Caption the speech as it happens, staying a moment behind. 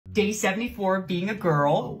Day 74, being a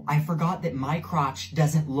girl. I forgot that my crotch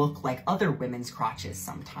doesn't look like other women's crotches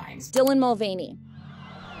sometimes. Dylan Mulvaney.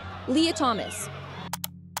 Leah Thomas.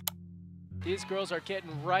 These girls are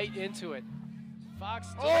getting right into it. Fox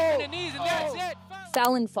to the knees, and that's it.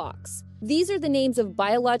 Fallon Fox. These are the names of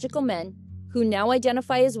biological men who now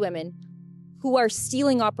identify as women who are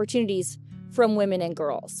stealing opportunities from women and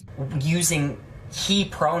girls. Using he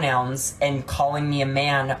pronouns and calling me a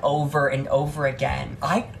man over and over again.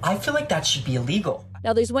 I feel like that should be illegal.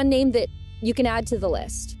 Now there's one name that you can add to the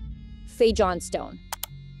list. Fae Johnstone.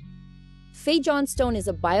 Fae Johnstone is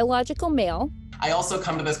a biological male. I also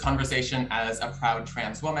come to this conversation as a proud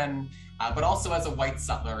trans woman, but also as a white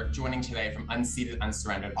settler joining today from unceded,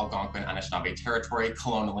 unsurrendered Algonquin Anishinaabe territory,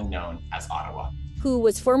 colonially known as Ottawa. Who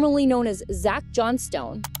was formerly known as Zach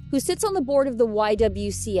Johnstone, who sits on the board of the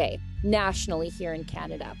YWCA nationally here in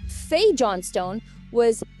Canada. Fae Johnstone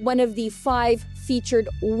was one of the 5 featured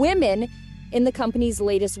women in the company's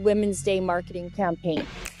latest Women's Day marketing campaign.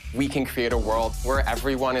 We can create a world where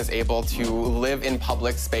everyone is able to live in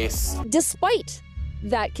public space. Despite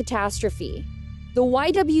that catastrophe, the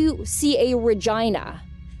YWCA Regina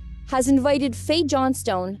has invited Fae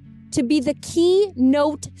Johnstone to be the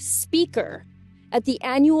keynote speaker at the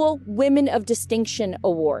annual Women of Distinction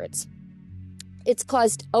Awards. It's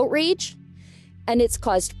caused outrage, and it's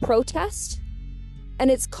caused protest, and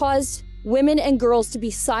it's caused women and girls to be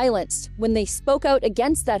silenced when they spoke out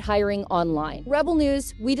against that hiring online. Rebel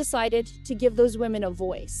News, we decided to give those women a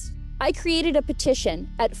voice. I created a petition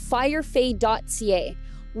at firefae.ca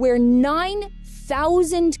where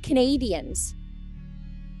 9,000 Canadians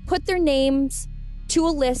put their names to a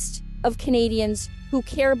list of Canadians who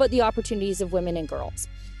care about the opportunities of women and girls.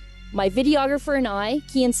 My videographer and I,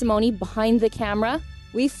 Kian Simone, behind the camera,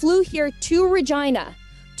 we flew here to Regina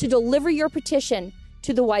to deliver your petition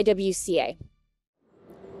to the YWCA.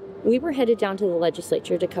 We were headed down to the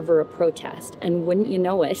legislature to cover a protest, and wouldn't you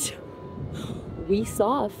know it, we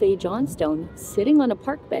saw Fae Johnstone sitting on a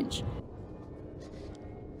park bench.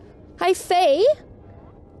 Hi, Fae.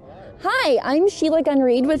 Hi, I'm Sheila Gunn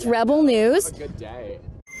Reid with Rebel News. Have a good day.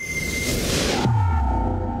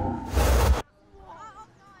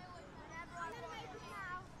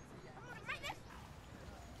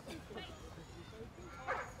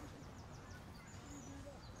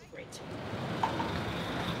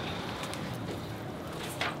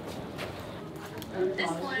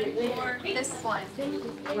 This one or this one?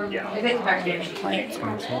 Yeah. I think back here.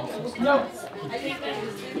 No.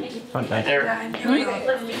 Front back there.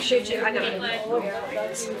 Let me shoot you. I got it.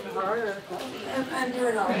 I'm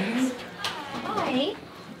doing all this. Hi.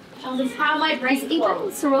 How my breast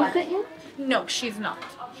apron? Sorrel fit you? No, she's not.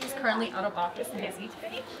 She's currently out of office and busy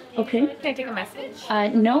today. Okay. Can I take a message?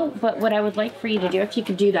 No, but what I would like for you to do, if you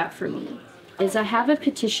could do that for me, is I have a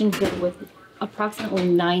petition here with approximately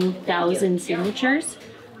 9,000 signatures.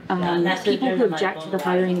 People who object to the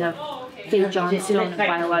hiring of Fae Johnstone, a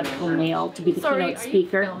biological male, to be the keynote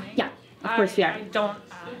speaker. Filming. Yeah, of course we are. I don't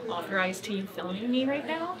authorize to you filming me right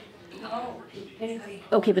now.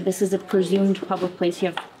 Okay, but this is a presumed public place. You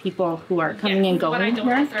have people who are coming and going but I don't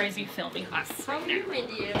here. authorize you filming us right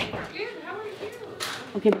now.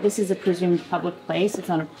 Okay, but this is a presumed public place. It's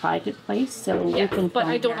not a private place, so you can But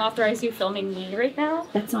I film don't here. authorize you filming me right now.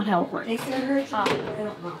 That's not how it works.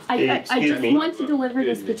 I Excuse just me. want to deliver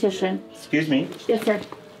this petition. Excuse me. Yes, sir.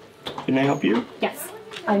 Can I help you? Yes.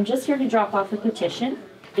 I'm just here to drop off a petition.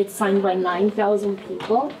 It's signed by 9,000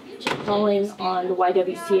 people calling on the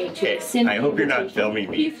YWCA to rescind I hope you're not filming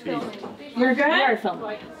me. You're good? We are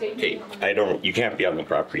filming. Okay, you can't be on the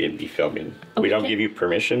property and be filming. We don't Okay. give you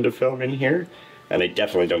permission to film in here, and I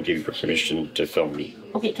definitely don't give you permission to film me.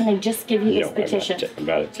 Okay, can I just give you this No, petition? I'm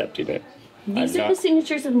not accepting it. These are the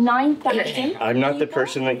signatures of 9,000. I'm not the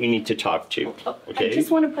person that you need to talk to, I okay?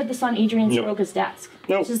 just want to put this on Adrian No. Soroka's desk.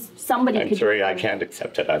 No. Just somebody I'm could sorry, do it I for me. can't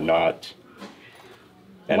accept it. I'm not.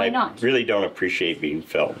 And Why I not? really don't appreciate being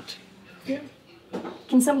filmed.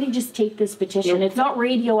 Can somebody just take this petition? No. It's not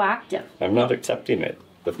radioactive. I'm not accepting it.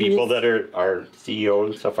 The people that are CEO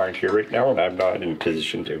and stuff aren't here right now, and I'm not in a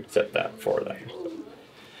position to accept that for them.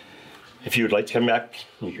 If you would like to come back,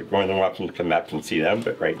 you're more than welcome to come back and see them,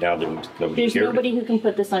 but right now there's nobody There's here. nobody who can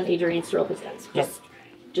put this on Adrian Soroka's desk.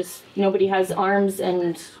 Just nobody has arms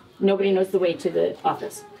and nobody knows the way to the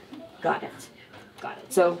office. Got it. Got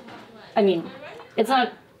it. So, I mean, it's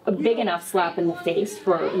not a big enough slap in the face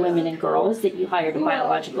for women and girls that you hired a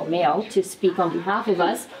biological male to speak on behalf of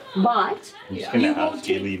us, but I'm just going to ask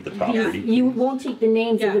you to leave the property. you won't take the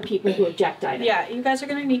names of the people who object either. Yeah, you guys are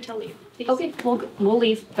gonna need to leave. Please. Okay, we'll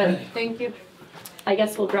leave, but Thank you. I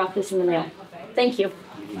guess we'll drop this in the mail. Thank you.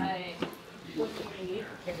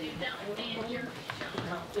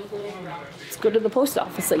 Let's go to the post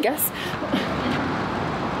office, I guess.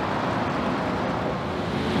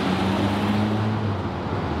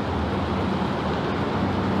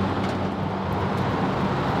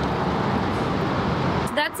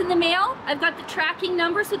 That's in the mail. I've got the tracking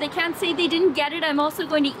number so they can't say they didn't get it. I'm also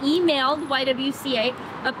going to email the YWCA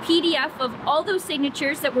a PDF of all those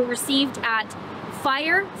signatures that were received at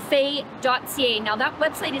Fae.ca. Now that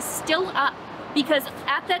website is still up because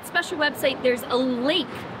at that special website there's a link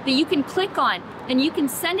that you can click on and you can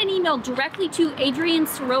send an email directly to Adrienne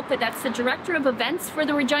Soroka. That's the Director of Events for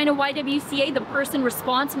the Regina YWCA, the person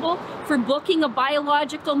responsible for booking a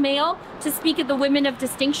biological male to speak at the Women of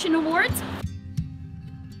Distinction Awards.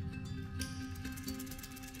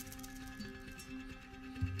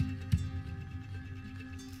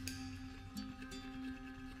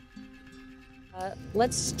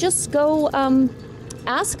 Let's just go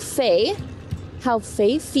ask Fae how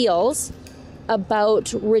Fae feels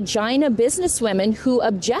about Regina businesswomen who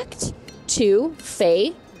object to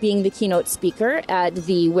Fae being the keynote speaker at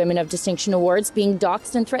the Women of Distinction Awards being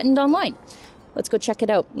doxxed and threatened online. Let's go check it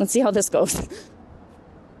out. Let's see how this goes.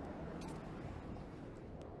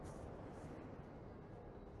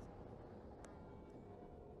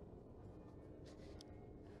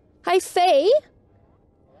 Hi, Fae.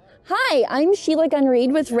 Hi, I'm Sheila Gunn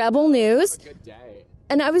Reid with Rebel News. Good day.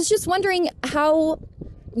 And I was just wondering how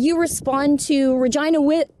you respond to Regina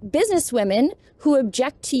businesswomen who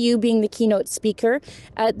object to you being the keynote speaker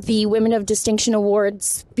at the Women of Distinction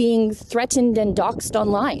Awards being threatened and doxxed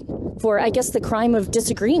online for, I guess, the crime of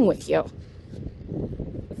disagreeing with you.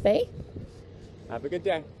 Fae? Have a good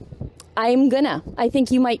day. I'm gonna. I think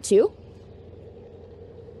you might too.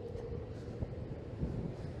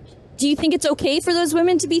 Do you think it's okay for those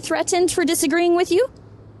women to be threatened for disagreeing with you?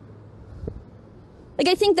 Like,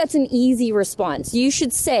 I think that's an easy response. You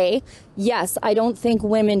should say, yes, I don't think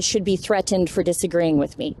women should be threatened for disagreeing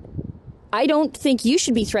with me. I don't think you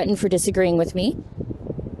should be threatened for disagreeing with me.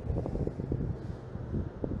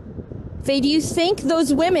 Fae, do you think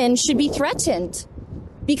those women should be threatened?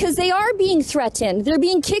 Because they are being threatened. They're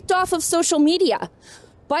being kicked off of social media.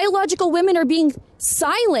 Biological women are being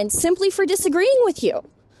silenced simply for disagreeing with you.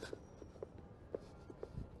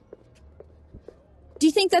 Do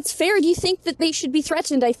you think that's fair? Do you think that they should be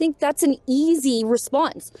threatened? I think that's an easy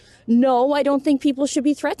response. No, I don't think people should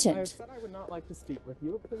be threatened. I said I would not like to speak with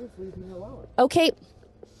you. Please leave me alone. Okay.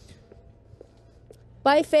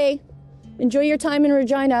 Bye, Fae. Enjoy your time in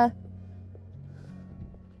Regina.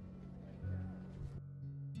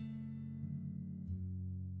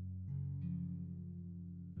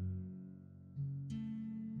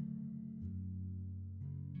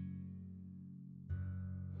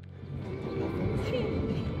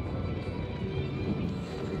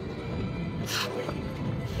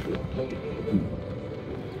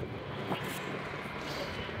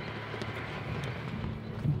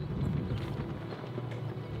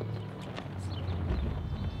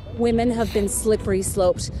 Women have been slippery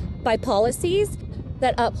sloped by policies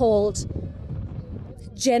that uphold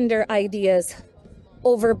gender ideas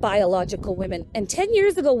over biological women. And 10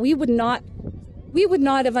 years ago, we would not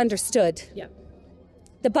have understood. Yeah.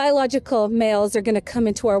 The biological males are going to come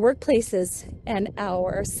into our workplaces and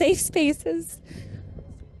our safe spaces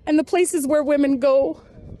and the places where women go.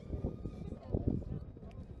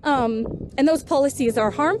 And those policies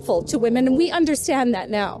are harmful to women, and we understand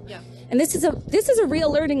that now. Yeah. And this is a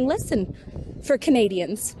real learning lesson for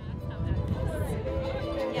Canadians.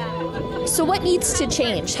 So what needs to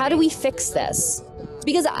change? How do we fix this?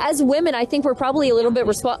 Because as women, I think we're probably a little bit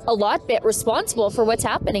responsible for what's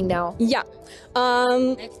happening now. Yeah.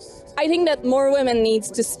 I think that more women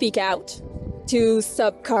needs to speak out, to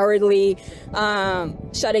stop cowardly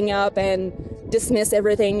shutting up and dismiss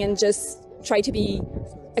everything and just try to be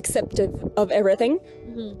accepting of everything.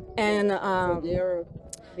 Mm-hmm. And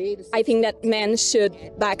I think that men should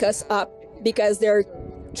back us up because they're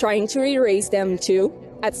trying to erase them too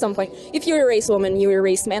at some point. If you erase women, you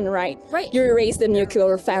erase men, right? Right. You erase the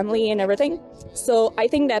nuclear family and everything. So I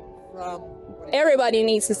think that everybody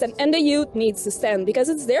needs to stand, and the youth needs to stand because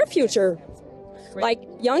it's their future. Right. Like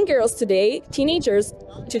young girls today, teenagers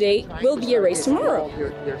today will be erased tomorrow.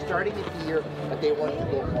 They're starting it here, but they want to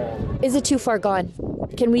go home. Is it too far gone?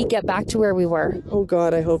 Can we get back to where we were? Oh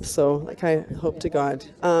God, I hope so. Like I hope to God.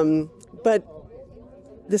 But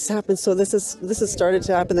this happened. So this has started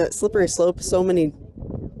to happen. That slippery slope so many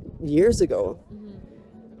years ago.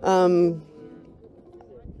 I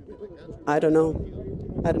don't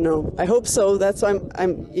know. I hope so. That's why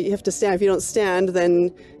you have to stand. If you don't stand,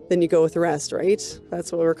 then you go with the rest, right?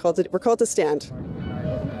 That's what we're called to stand.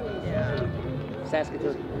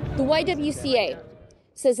 Saskatchewan. The YWCA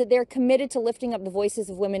says that they're committed to lifting up the voices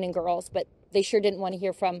of women and girls, but they sure didn't want to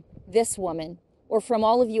hear from this woman or from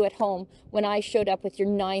all of you at home when I showed up with your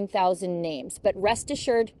 9,000 names. But rest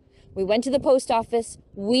assured, we went to the post office,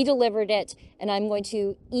 we delivered it, and I'm going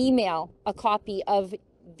to email a copy of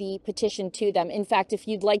the petition to them. In fact, if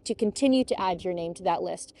you'd like to continue to add your name to that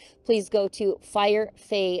list, please go to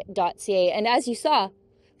firefae.ca. And as you saw,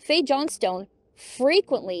 Fae Johnstone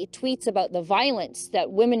frequently tweets about the violence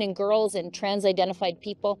that women and girls and trans-identified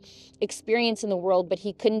people experience in the world, but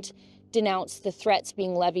he couldn't denounce the threats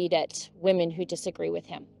being levied at women who disagree with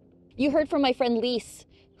him. You heard from my friend Lise,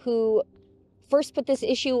 who first put this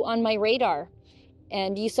issue on my radar,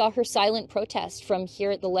 and you saw her silent protest from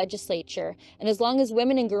here at the legislature. And as long as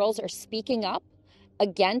women and girls are speaking up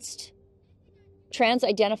against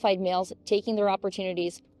trans-identified males taking their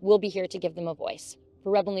opportunities, we'll be here to give them a voice.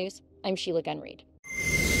 For Rebel News, I'm Sheila Gunn Reid.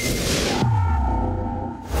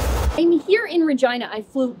 I'm here in Regina. I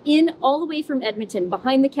flew in all the way from Edmonton.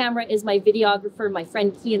 Behind the camera is my videographer, my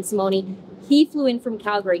friend Kian Simone. He flew in from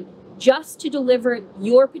Calgary just to deliver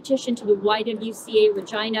your petition to the YWCA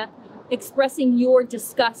Regina, expressing your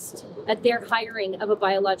disgust at their hiring of a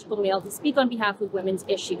biological male to speak on behalf of women's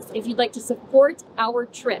issues. If you'd like to support our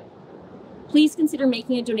trip, please consider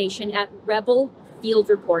making a donation at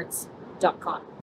rebelfieldreports.com.